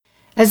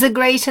as the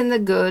great and the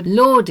good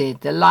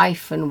lauded the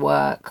life and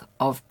work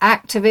of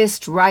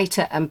activist,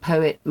 writer and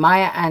poet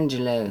Maya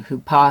Angelou, who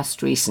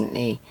passed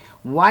recently.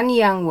 One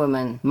young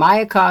woman,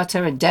 Maya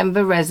Carter, a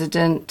Denver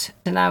resident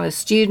and now a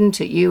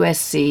student at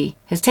USC,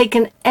 has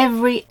taken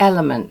every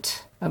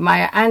element of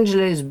Maya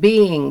Angelou's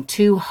being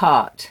to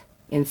heart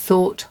in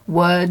thought,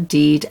 word,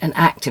 deed and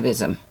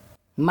activism.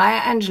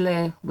 Maya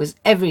Angelou was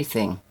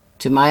everything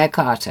to Maya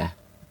Carter.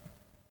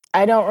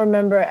 I don't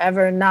remember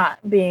ever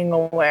not being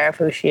aware of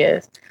who she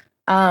is.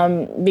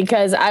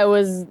 Because I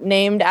was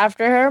named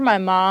after her. My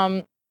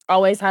mom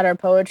always had her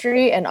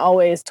poetry and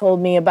always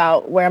told me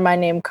about where my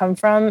name come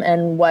from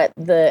and what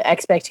the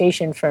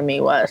expectation for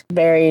me was.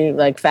 Very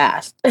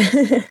fast.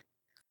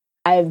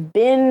 I've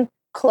been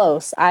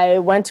close. I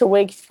went to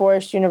Wake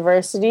Forest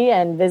University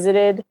and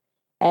visited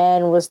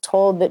and was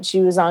told that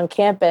she was on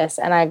campus.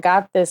 And I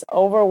got this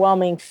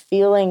overwhelming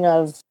feeling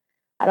of,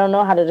 I don't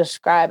know how to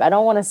describe. I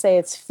don't want to say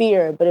it's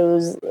fear, but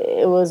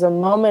it was a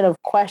moment of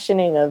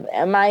questioning of,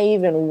 am I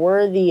even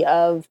worthy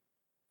of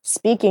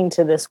speaking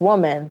to this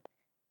woman?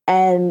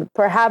 And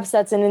perhaps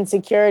that's an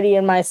insecurity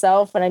in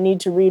myself, and I need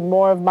to read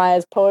more of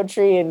Maya's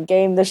poetry and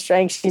gain the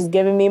strength she's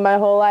given me my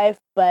whole life.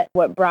 But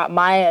what brought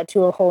Maya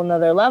to a whole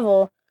nother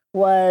level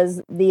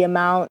was the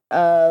amount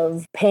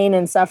of pain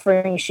and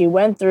suffering she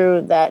went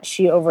through that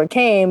she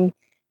overcame.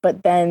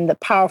 But then the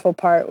powerful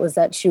part was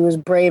that she was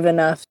brave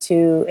enough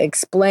to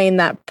explain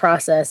that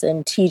process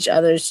and teach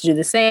others to do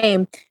the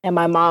same. And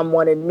my mom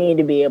wanted me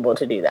to be able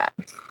to do that.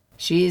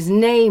 She is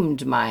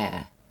named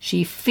Maya.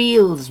 She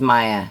feels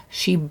Maya.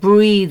 She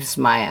breathes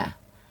Maya.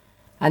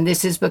 And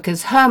this is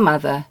because her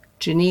mother,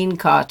 Janine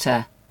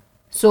Carter,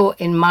 saw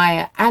in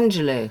Maya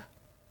Angelou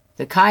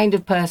the kind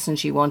of person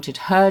she wanted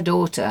her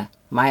daughter,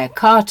 Maya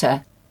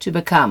Carter, to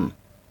become.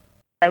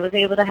 I was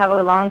able to have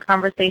a long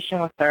conversation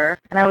with her,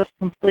 and I was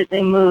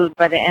completely moved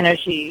by the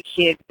energy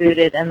she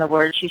exuded and the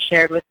words she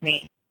shared with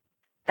me.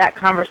 That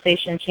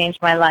conversation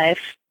changed my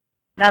life,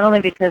 not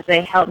only because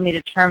they helped me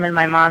determine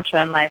my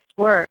mantra in life's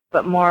work,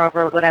 but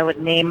moreover what I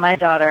would name my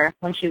daughter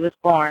when she was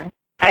born.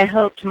 I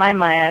hoped my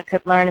Maya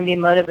could learn and be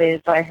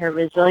motivated by her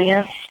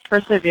resilience,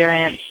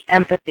 perseverance,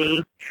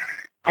 empathy,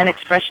 and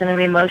expression of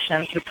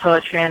emotion through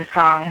poetry and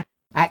song.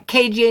 At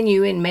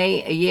KGNU in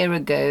May a year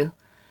ago,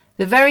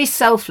 the very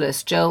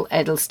selfless Joel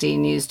Edelstein,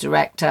 news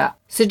director,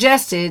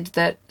 suggested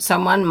that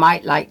someone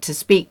might like to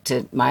speak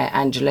to Maya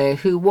Angelou,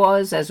 who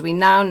was, as we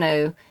now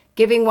know,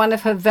 giving one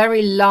of her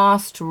very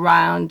last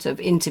rounds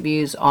of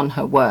interviews on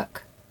her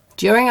work.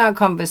 During our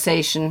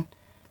conversation,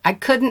 I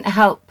couldn't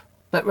help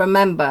but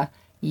remember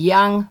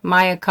young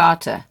Maya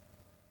Carter.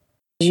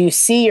 You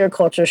see your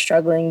culture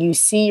struggling, you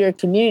see your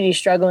community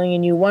struggling,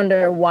 and you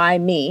wonder, why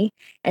me?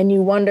 And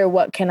you wonder,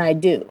 what can I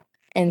do?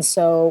 And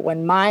so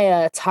when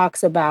Maya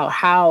talks about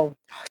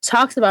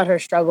her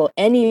struggle,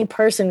 any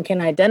person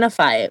can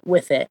identify it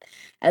with it,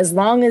 as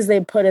long as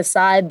they put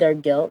aside their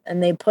guilt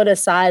and they put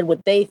aside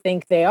what they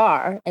think they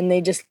are, and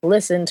they just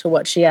listen to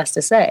what she has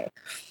to say.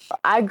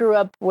 I grew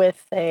up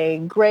with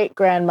a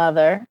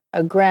great-grandmother,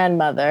 a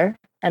grandmother,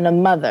 and a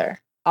mother,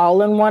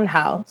 all in one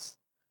house,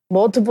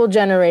 multiple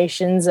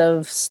generations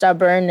of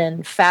stubborn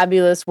and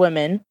fabulous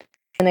women,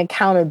 and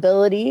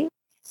accountability,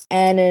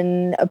 and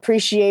an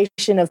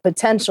appreciation of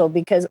potential,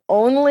 because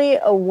only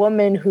a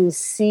woman who's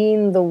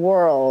seen the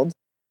world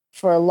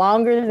for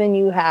longer than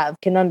you have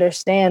can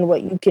understand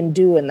what you can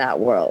do in that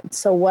world.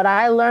 So what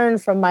I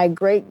learned from my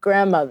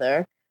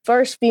great-grandmother,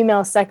 first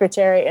female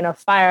secretary in a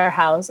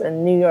firehouse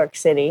in New York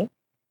City,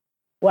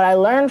 what I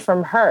learned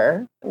from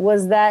her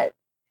was that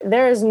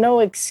there is no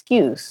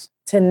excuse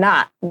to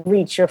not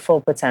reach your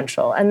full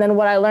potential. And then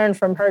what I learned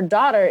from her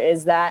daughter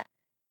is that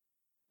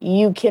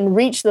you can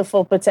reach the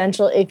full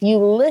potential if you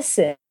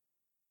listen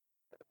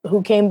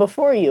who came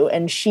before you.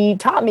 And she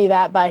taught me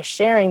that by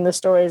sharing the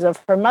stories of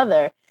her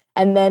mother.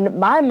 And then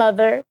my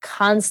mother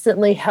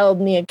constantly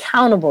held me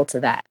accountable to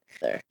that.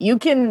 You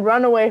can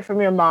run away from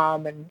your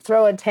mom and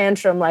throw a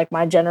tantrum like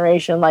my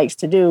generation likes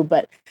to do,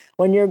 but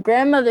when your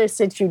grandmother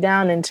sits you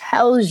down and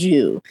tells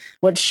you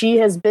what she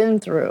has been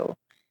through,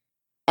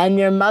 and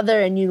your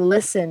mother and you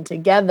listen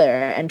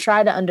together and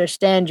try to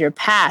understand your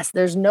past,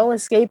 there's no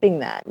escaping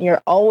that.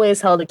 You're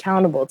always held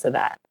accountable to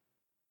that.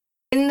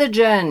 In the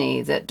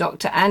journey that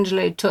Dr.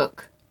 Angelou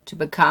took to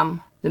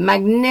become the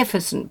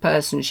magnificent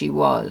person she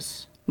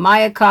was,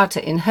 Maya Carter,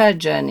 in her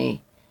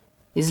journey,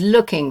 is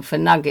looking for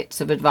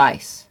nuggets of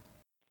advice.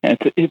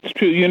 It's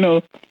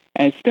true.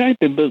 I start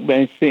the book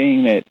by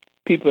saying that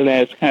people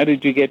ask, how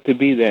did you get to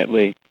be that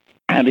way?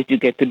 How did you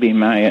get to be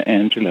Maya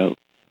Angelou?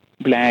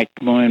 Black,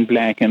 born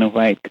black in a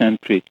white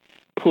country,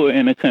 poor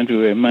in a country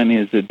where money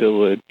is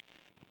adored,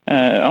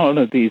 all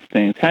of these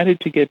things. How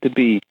did you get to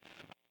be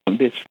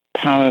this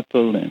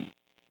powerful and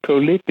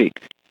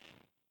prolific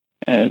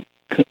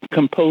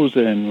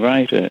composer and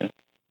writer?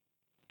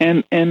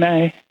 And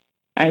I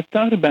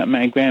thought about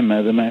my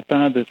grandmother, my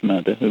father's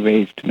mother, who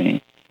raised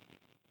me,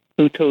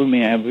 who told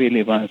me I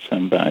really was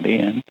somebody,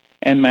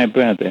 and my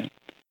brother.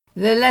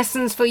 The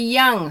lessons for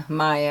young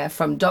Maya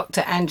from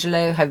Dr.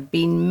 Angelou have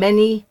been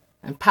many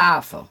and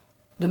powerful.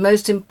 The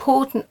most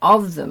important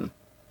of them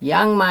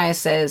young Maya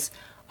says,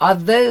 are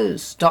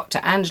those Dr.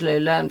 Angelo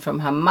learned from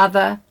her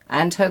mother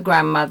and her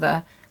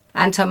grandmother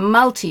and her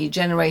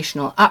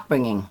multi-generational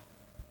upbringing.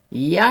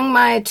 Young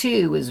Maya,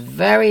 too, was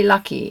very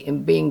lucky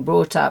in being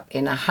brought up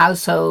in a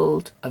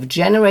household of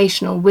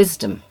generational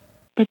wisdom.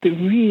 But the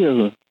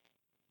real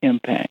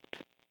impact,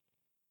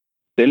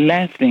 the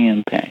lasting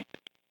impact,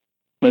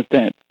 was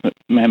that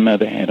my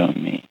mother had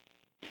on me.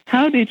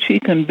 How did she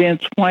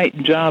convince white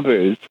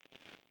jobbers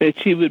that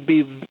she would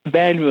be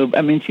valuable?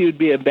 I mean, she would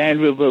be a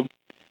valuable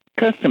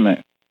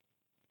customer.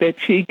 That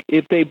she,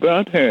 if they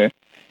brought her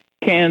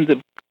cans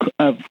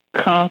of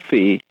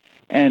coffee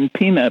and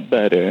peanut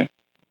butter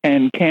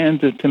and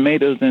cans of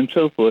tomatoes and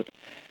so forth,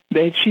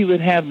 that she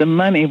would have the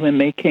money when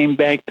they came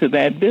back to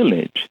that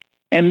village.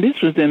 And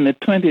this was in the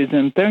 20s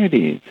and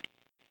 30s.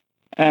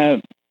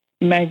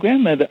 My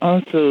grandmother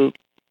also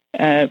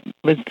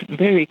was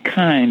very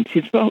kind.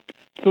 She spoke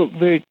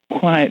very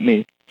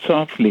quietly,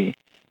 softly,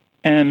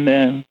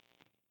 and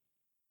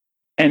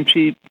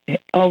she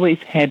always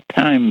had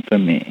time for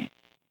me.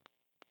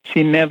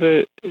 She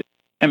never,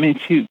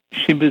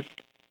 she was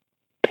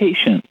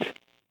patient.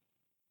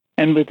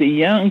 And with a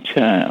young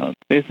child,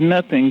 there's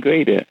nothing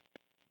greater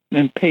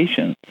than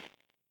patience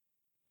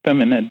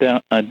from an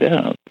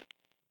adult.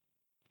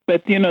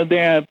 But,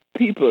 there are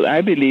people,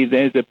 I believe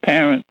there's a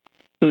parent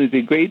who is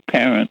a great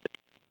parent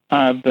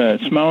of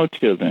small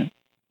children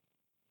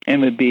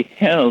and would be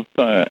held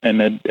for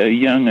a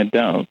young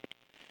adult.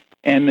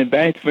 And the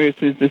vice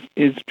versa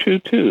is true,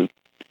 too.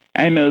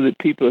 I know that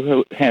people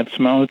who have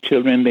small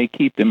children, they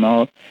keep them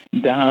all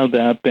dolled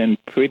up and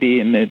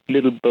pretty and the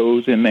little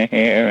bows in their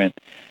hair and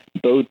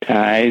bow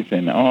ties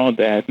and all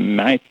that, and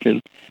nice little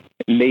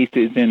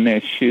laces in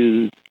their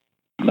shoes.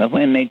 But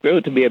when they grow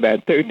to be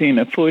about 13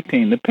 or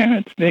 14, the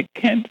parents, they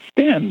can't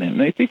stand them.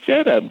 They say,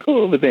 shut up, go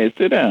over there,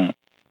 sit down,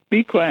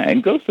 be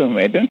quiet, go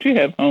somewhere. Don't you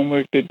have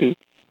homework to do?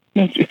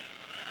 Don't you?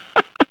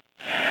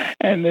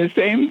 And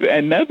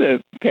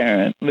another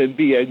parent would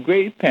be a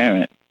great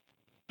parent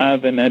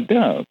of an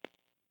adult,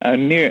 a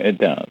near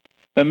adult.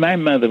 But my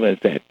mother was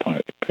that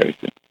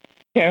person.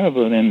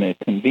 Terrible in the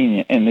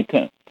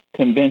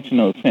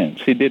conventional sense.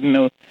 She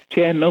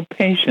had no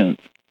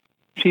patience.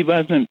 She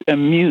wasn't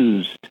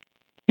amused.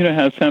 You know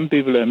how some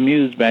people are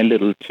amused by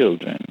little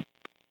children.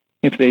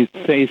 If they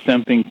say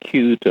something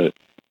cute or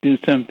do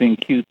something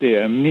cute,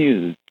 they're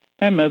amused.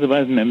 My mother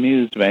wasn't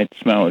amused by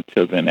small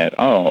children at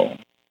all.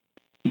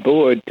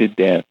 Bored to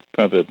death,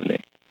 probably.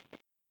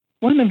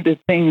 One of the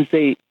things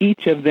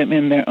each of them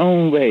in their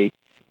own way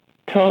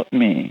taught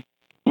me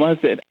was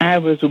that I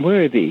was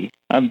worthy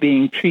of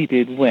being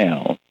treated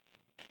well,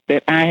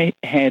 that I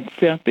had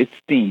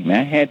self-esteem.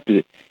 I had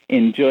to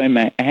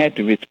I had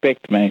to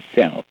respect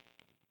myself,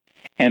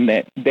 and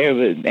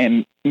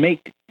and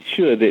make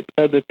sure that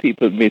other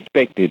people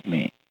respected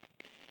me,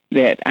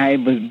 that I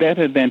was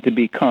better than to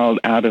be called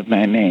out of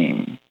my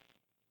name.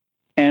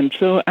 And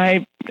so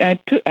I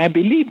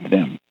believed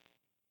them.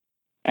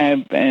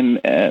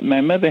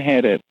 My mother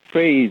had a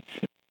phrase.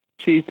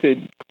 She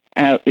said,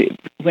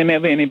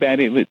 whenever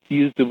anybody would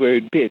use the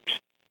word bitch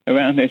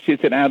around her, she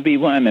said, I'll be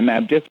one, and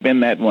I've just been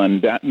that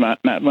one,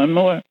 not one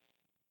more.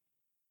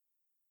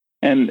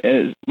 And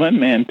as one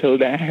man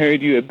told her, I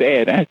heard you are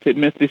bad. I said,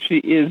 Mister, she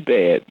is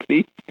bad.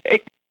 Please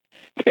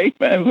take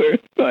my word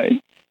for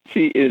it.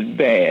 She is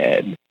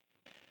bad.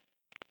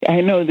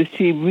 I know that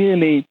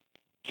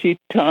she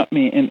taught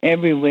me in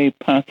every way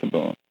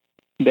possible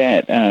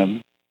that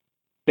I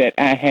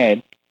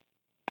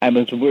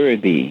was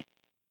worthy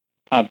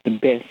of the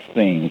best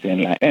things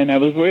in life. And I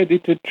was worthy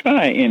to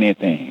try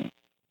anything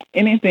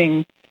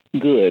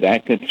good, I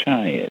could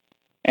try it.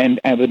 And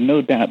I would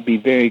no doubt be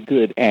very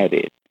good at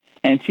it.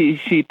 And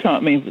she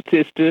taught me,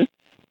 sister,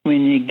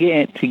 when you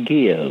get to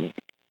give,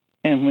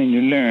 and when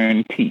you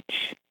learn,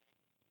 teach.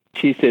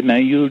 She said,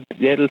 now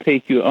that'll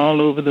take you all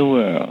over the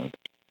world.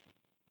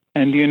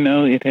 And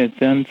it has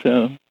done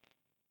so.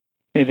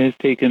 It has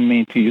taken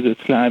me to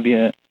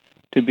Yugoslavia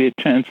to be a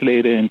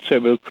translator in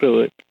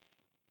Serbo-Croat,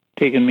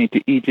 taken me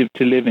to Egypt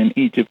to live in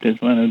Egypt as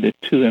one of the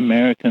 2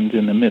 Americans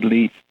in the Middle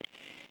East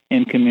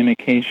in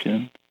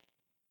communication,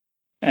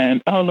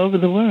 and all over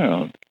the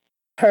world.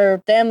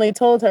 Her family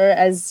told her,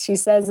 as she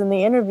says in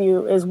the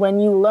interview, is when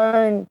you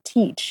learn,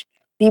 teach.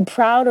 Be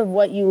proud of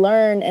what you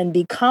learn and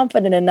be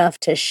confident enough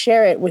to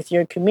share it with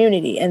your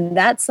community. And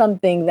that's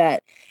something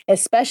that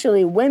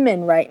especially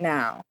women right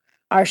now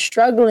are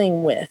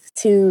struggling with,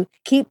 to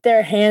keep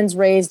their hands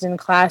raised in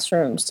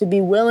classrooms, to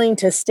be willing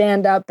to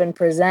stand up and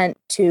present,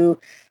 to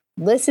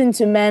listen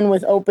to men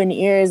with open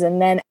ears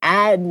and then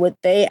add what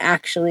they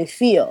actually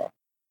feel.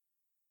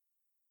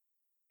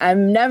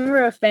 I'm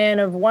never a fan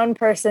of one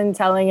person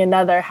telling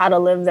another how to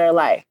live their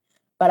life,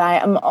 but I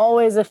am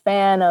always a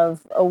fan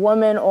of a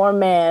woman or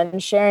man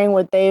sharing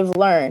what they've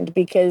learned,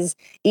 because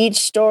each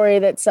story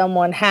that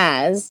someone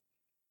has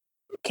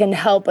can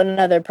help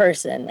another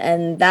person.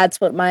 And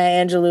that's what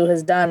Maya Angelou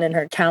has done in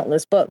her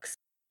countless books.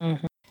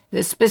 Mm-hmm.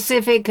 The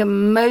specific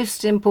and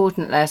most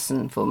important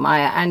lesson for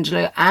Maya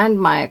Angelou and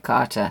Maya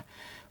Carter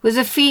was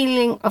a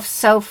feeling of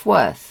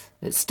self-worth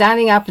that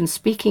standing up and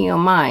speaking your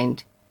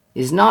mind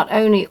is not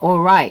only all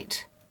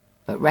right,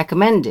 but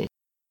recommended.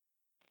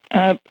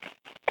 I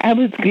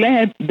was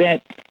glad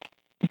that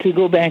to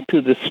go back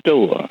to the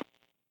store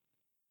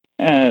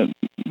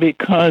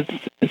because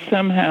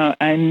somehow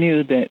I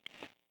knew that,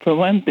 for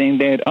one thing,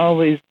 there'd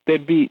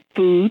be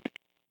food,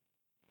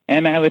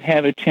 and I would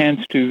have a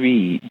chance to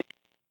read.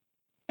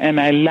 And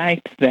I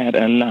liked that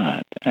a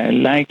lot. I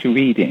liked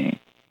reading.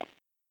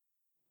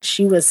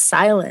 She was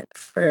silent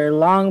for a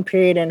long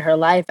period in her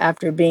life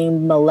after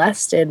being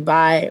molested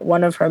by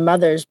one of her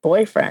mother's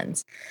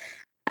boyfriends.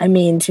 I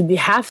mean,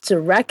 have to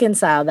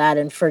reconcile that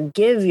and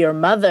forgive your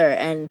mother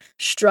and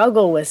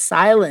struggle with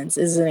silence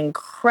is an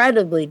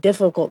incredibly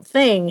difficult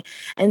thing.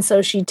 And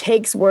so she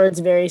takes words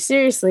very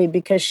seriously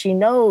because she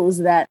knows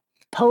that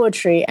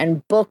poetry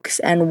and books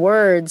and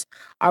words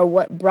are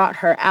what brought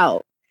her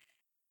out.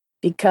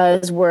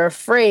 Because we're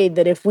afraid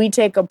that if we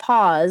take a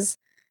pause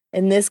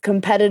in this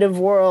competitive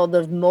world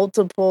of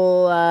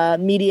multiple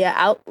media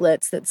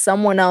outlets, that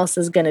someone else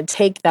is going to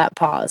take that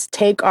pause,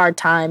 take our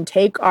time,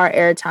 take our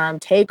airtime,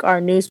 take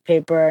our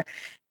newspaper,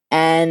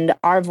 and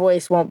our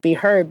voice won't be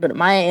heard. But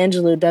Maya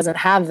Angelou doesn't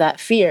have that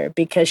fear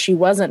because she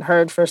wasn't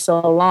heard for so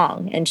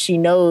long. And she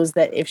knows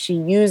that if she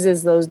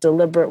uses those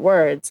deliberate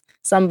words,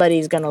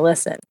 somebody's going to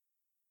listen.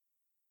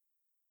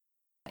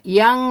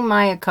 Young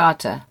Maya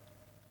Carter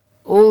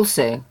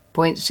also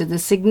points to the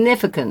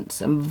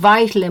significance and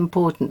vital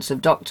importance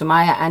of Dr.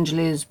 Maya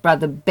Angelou's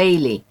brother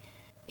Bailey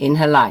in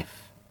her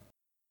life.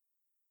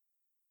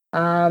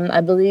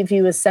 I believe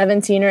he was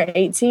 17 or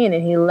 18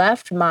 and he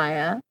left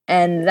Maya,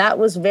 and that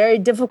was very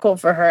difficult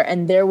for her,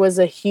 and there was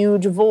a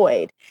huge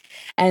void.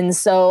 And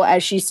so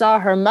as she saw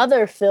her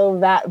mother fill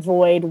that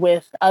void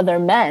with other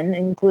men,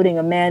 including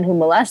a man who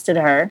molested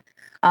her,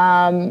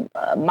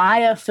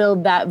 Maya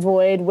filled that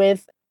void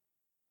with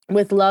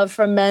love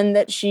from men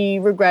that she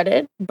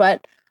regretted,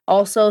 but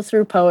also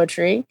through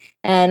poetry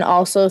and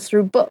also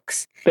through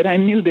books. But I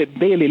knew that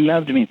Bailey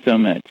loved me so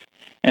much,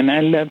 and I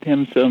loved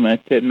him so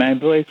much that my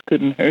voice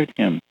couldn't hurt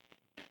him.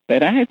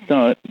 But I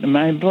thought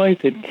my voice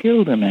had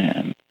killed a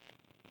man.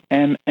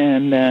 And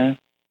I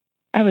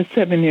was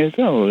 7 years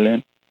old,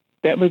 and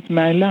that was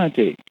my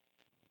logic,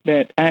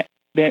 that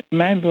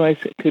my voice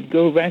could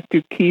go right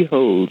through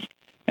keyholes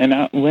and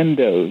out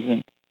windows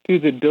and through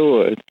the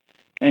doors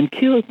and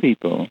kill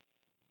people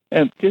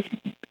just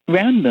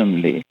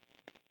randomly.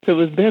 So it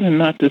was better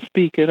not to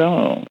speak at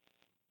all.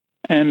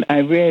 And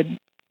I read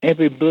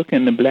every book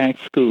in the black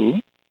school,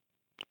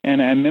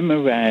 and I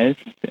memorized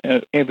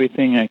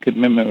everything I could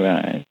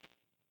memorize.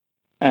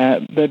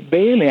 But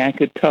Bailey I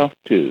could talk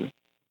to,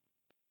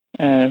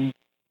 and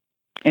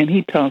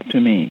he talked to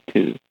me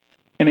too.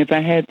 And if I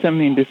had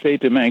something to say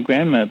to my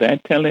grandmother,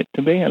 I'd tell it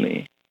to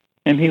Bailey,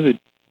 and he would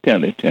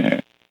tell it to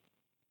her.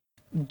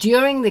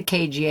 During the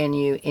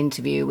KGNU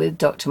interview with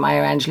Dr.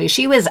 Maya Angelou,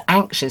 she was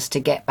anxious to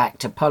get back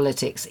to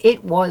politics.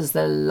 It was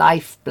the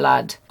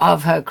lifeblood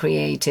of her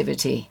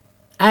creativity.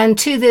 And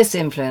to this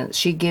influence,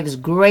 she gives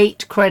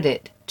great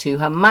credit to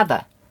her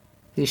mother,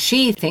 who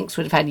she thinks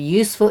would have had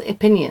useful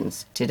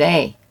opinions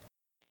today.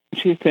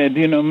 She said,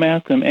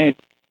 Malcolm X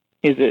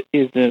is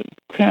a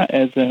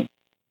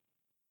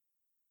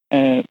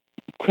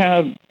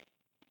crowd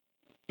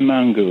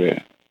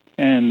mongerer,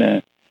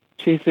 and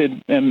she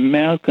said,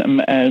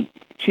 Malcolm,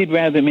 she'd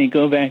rather me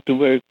go back to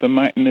work for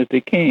Martin Luther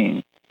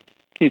King.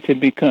 She said,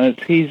 because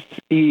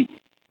he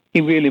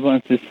really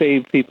wants to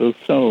save people's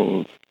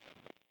souls.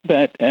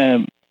 But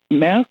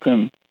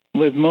Malcolm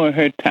was more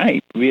her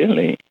type,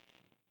 really.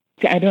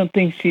 I don't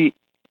think she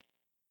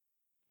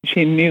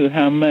knew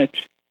how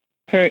much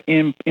her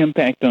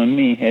impact on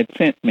me had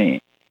sent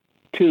me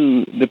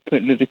to the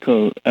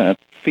political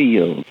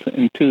fields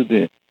and to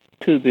the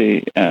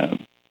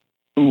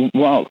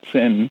walks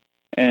and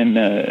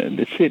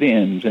the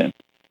sit-ins, and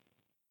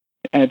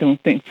I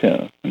don't think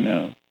so,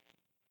 no.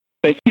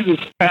 But she was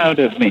proud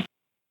of me.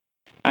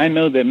 I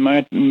know that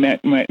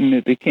Martin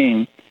Luther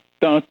King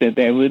thought that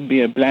there would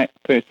be a black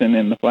person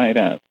in the White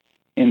House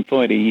in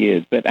 40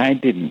 years, but I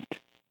didn't.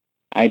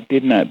 I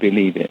did not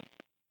believe it.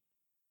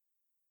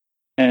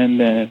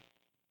 And,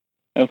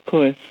 of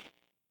course,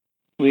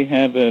 we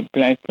have a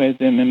black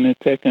president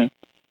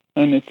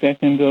on the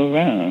second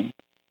go-round.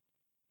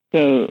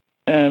 So,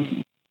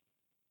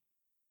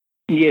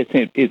 yes,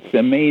 it's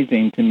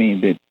amazing to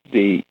me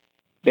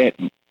that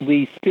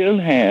we still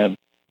have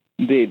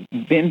the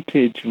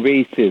vintage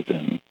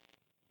racism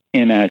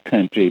in our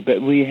country,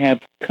 but we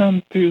have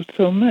come through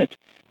so much.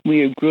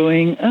 We are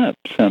growing up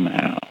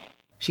somehow.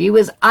 She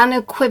was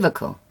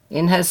unequivocal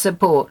in her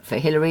support for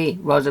Hillary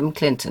Rodham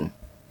Clinton.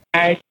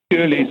 I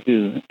surely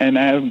do, and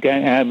I'll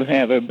have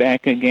her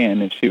back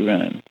again if she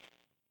runs.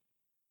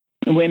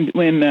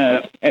 When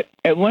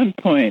at one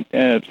point,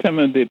 some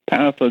of the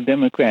powerful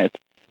Democrats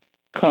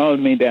called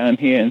me down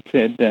here and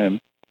said,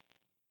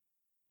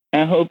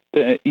 I hope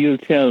that you'll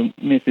tell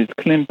Mrs.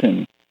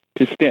 Clinton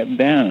to step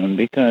down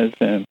because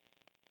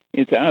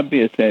it's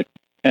obvious that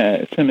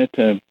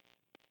Senator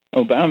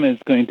Obama is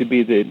going to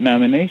be the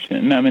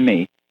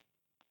nominee.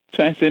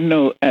 So I said,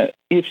 no,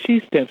 if she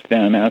steps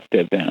down, I'll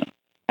step down.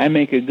 I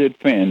make a good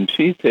friend.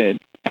 She said,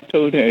 I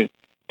told her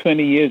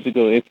 20 years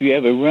ago, if you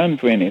ever run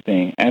for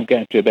anything, I've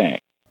got your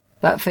back.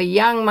 But for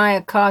young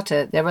Maya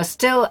Carter, there are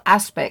still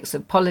aspects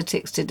of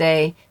politics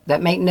today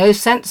that make no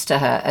sense to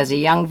her as a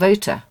young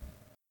voter.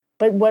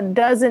 But what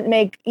doesn't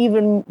make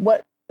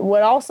what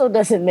also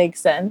doesn't make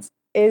sense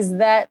is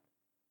that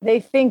they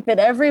think that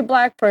every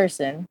Black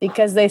person,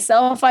 because they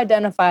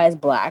self-identify as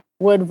Black,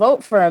 would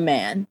vote for a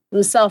man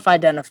who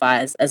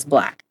self-identifies as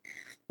Black.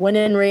 When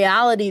in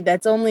reality,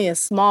 that's only a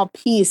small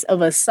piece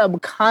of a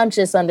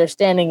subconscious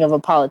understanding of a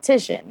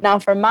politician. Now,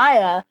 for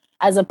Maya,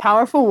 as a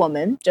powerful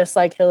woman, just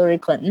like Hillary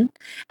Clinton,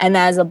 and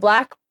as a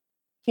Black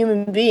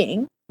human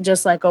being,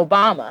 just like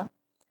Obama,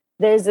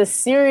 there's a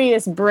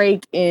serious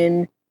break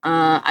in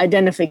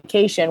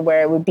identification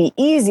where it would be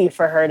easy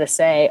for her to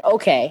say,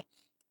 okay,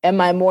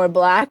 am I more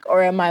Black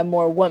or am I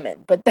more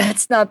woman? But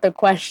that's not the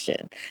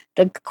question.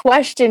 The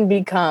question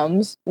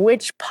becomes,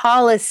 which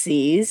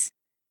policies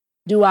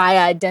do I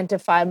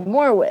identify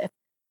more with?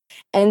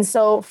 And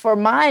so for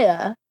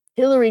Maya,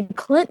 Hillary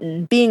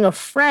Clinton being a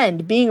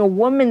friend, being a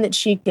woman that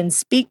she can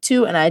speak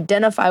to and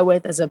identify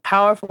with as a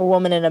powerful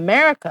woman in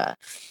America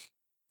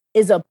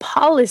is a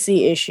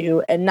policy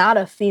issue and not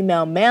a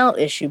female male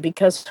issue,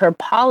 because her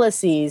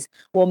policies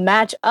will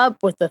match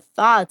up with the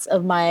thoughts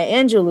of Maya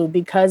Angelou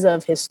because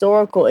of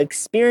historical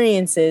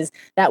experiences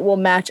that will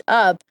match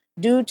up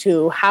due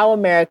to how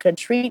America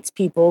treats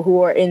people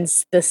who are in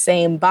the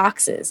same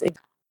boxes.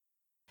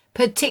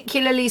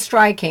 Particularly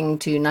striking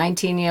to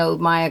 19-year-old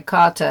Maya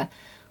Carter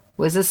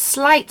was a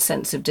slight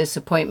sense of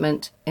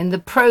disappointment in the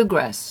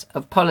progress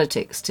of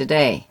politics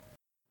today.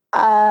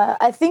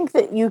 I think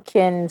that you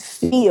can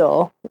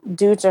feel,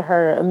 due to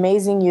her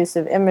amazing use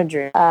of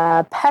imagery,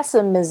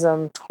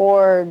 pessimism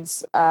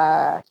towards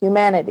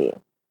humanity.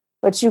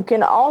 But you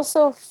can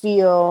also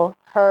feel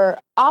her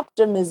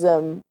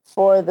optimism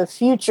for the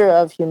future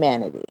of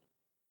humanity.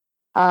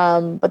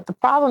 But the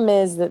problem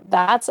is that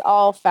that's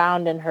all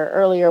found in her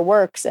earlier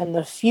works, and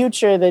the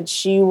future that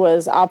she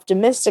was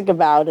optimistic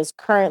about is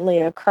currently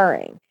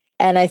occurring.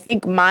 And I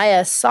think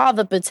Maya saw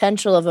the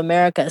potential of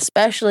America,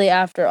 especially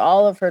after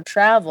all of her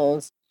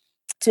travels,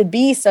 to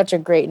be such a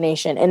great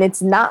nation. And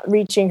it's not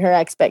reaching her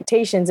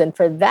expectations. And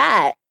for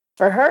that,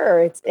 for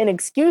her, it's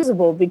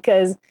inexcusable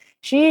because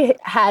she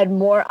had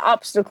more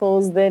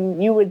obstacles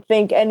than you would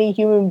think any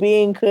human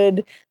being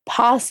could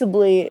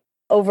possibly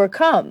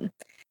overcome.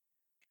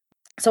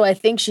 So I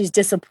think she's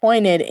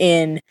disappointed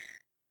in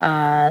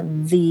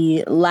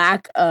the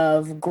lack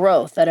of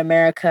growth that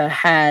America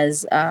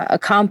has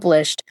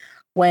accomplished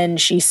when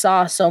she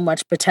saw so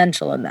much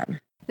potential in them.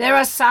 There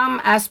are some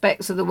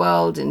aspects of the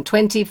world in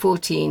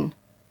 2014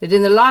 that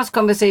in the last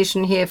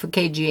conversation here for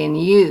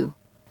KGNU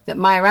that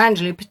Maya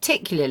Angelou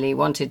particularly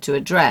wanted to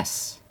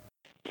address.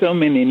 So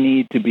many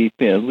need to be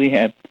filled. We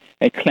have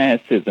a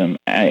classism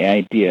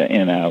idea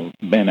in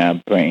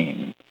our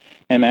brain,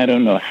 and I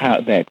don't know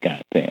how that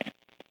got there.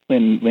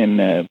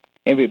 When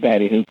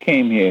everybody who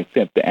came here,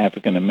 except the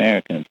African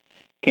Americans,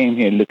 came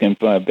here looking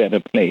for a better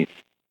place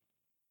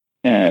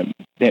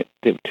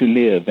to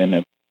live, in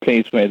a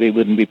place where they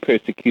wouldn't be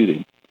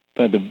persecuted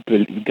for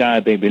the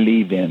God they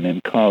believe in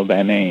and called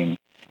by name.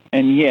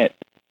 And yet,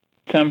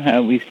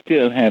 somehow we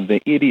still have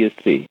the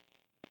idiocy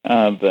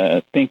of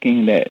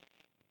thinking that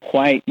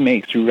white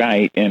makes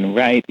right and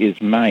right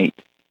is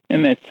might,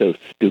 and that's so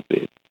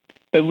stupid.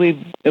 But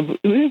we've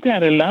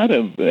got a lot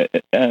of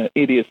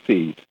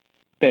idiocies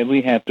that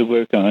we have to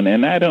work on,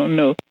 and I don't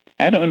know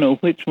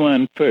which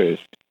one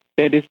first.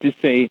 That is to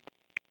say,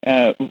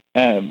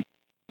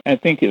 I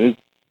think it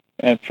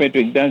was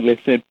Frederick Douglass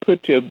said,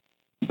 "Put your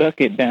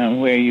bucket down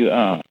where you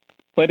are.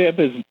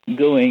 Whatever's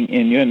going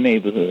in your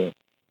neighborhood,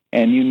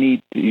 and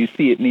you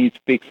see it needs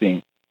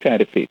fixing, try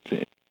to fix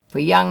it." For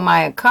young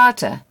Maya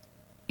Carter,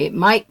 it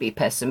might be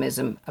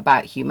pessimism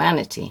about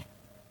humanity.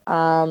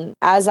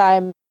 As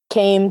I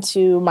came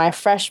to my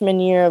freshman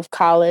year of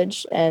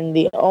college, and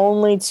the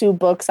only two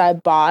books I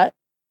brought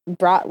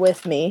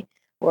with me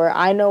were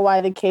I Know Why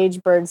the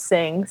Caged Bird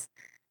Sings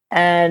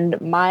and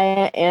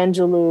Maya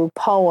Angelou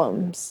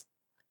poems.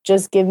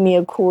 Just Give Me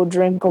a Cool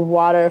Drink of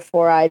Water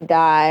 'Fore I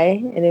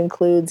Die. It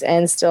includes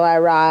And Still I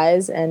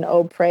Rise and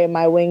Oh Pray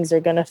My Wings Are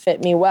Gonna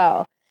Fit Me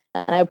Well.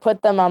 And I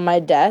put them on my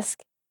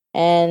desk,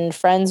 and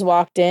friends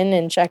walked in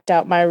and checked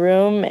out my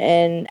room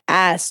and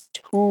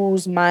asked,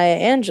 "Who's Maya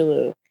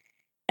Angelou?"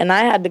 And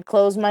I had to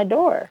close my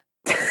door.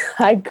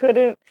 I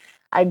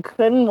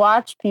couldn't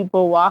watch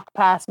people walk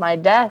past my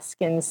desk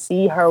and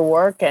see her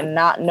work and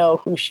not know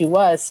who she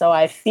was. So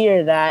I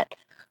fear that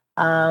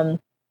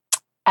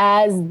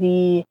as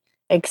the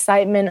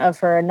excitement of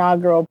her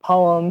inaugural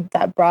poem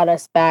that brought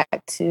us back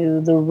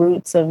to the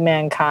roots of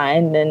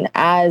mankind, and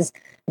as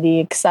the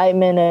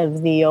excitement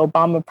of the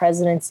Obama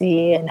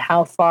presidency and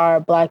how far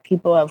Black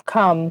people have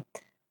come,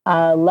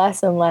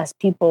 less and less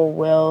people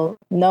will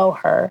know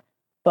her.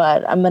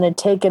 But I'm going to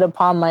take it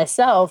upon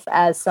myself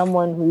as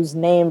someone who's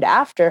named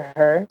after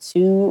her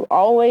to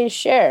always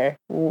share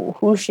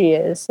who she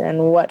is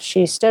and what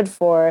she stood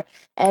for,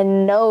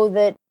 and know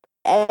that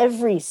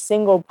every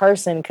single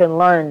person can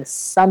learn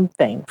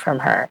something from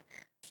her.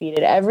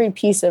 Every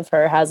piece of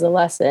her has a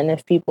lesson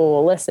if people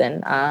will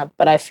listen.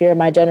 But I fear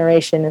my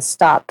generation has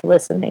stopped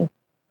listening.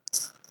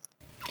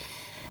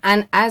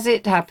 And as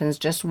it happens,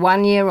 just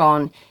 1 year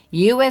on,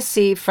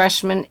 USC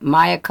freshman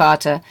Maya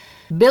Carter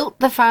built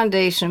the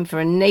foundation for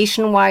a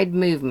nationwide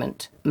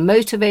movement,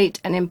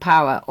 Motivate and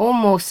Empower, or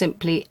more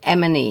simply,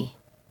 M&E.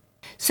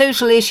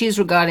 Social issues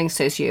regarding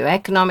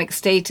socioeconomic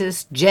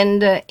status,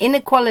 gender,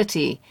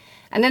 inequality,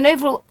 and an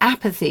overall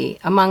apathy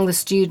among the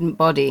student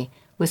body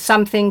was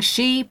something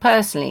she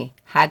personally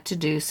had to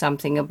do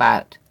something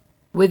about.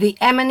 With the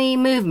M&E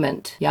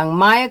movement, young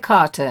Maya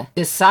Carter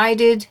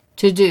decided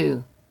to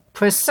do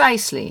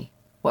precisely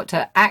what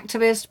her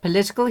activist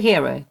political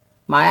hero,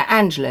 Maya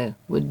Angelou,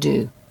 would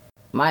do.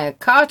 Maya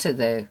Carter,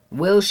 though,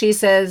 will, she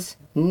says,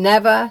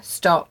 never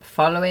stop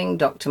following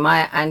Dr.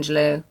 Maya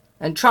Angelou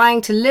and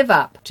trying to live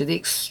up to the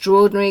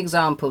extraordinary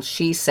example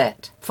she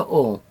set for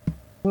all.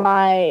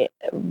 My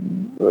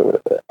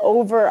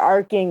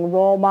overarching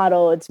role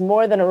model, it's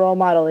more than a role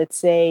model,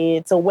 it's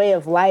a way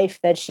of life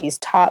that she's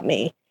taught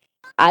me.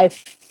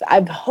 I've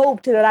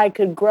hoped that I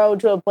could grow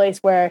to a place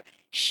where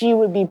she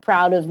would be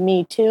proud of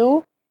me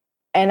too,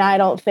 and I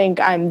don't think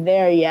I'm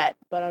there yet.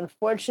 But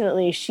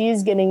unfortunately,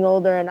 she's getting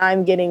older and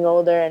I'm getting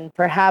older, and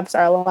perhaps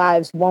our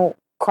lives won't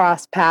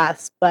cross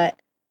paths, but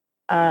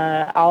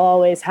I'll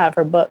always have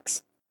her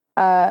books.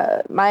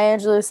 Maya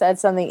Angelou said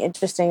something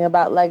interesting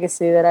about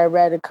legacy that I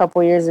read a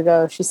couple years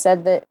ago. She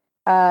said that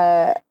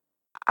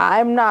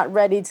I'm not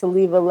ready to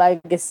leave a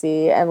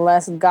legacy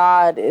unless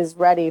God is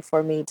ready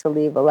for me to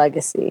leave a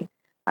legacy.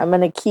 I'm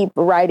going to keep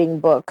writing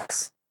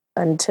books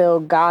until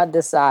God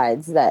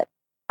decides that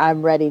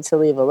I'm ready to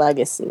leave a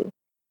legacy.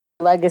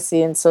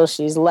 Legacy until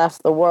she's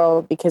left the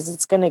world, because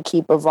it's going to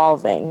keep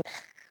evolving.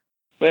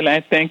 Well,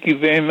 I thank you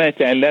very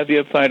much. I love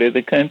your part of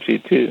the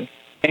country, too.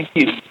 Thank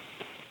you.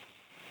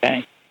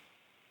 Bye.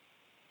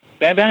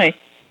 Bye-bye.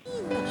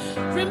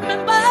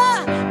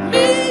 Remember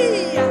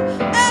me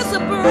as a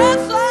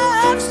breath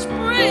of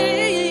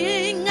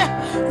spring.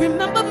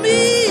 Remember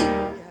me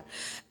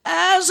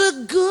as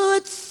a good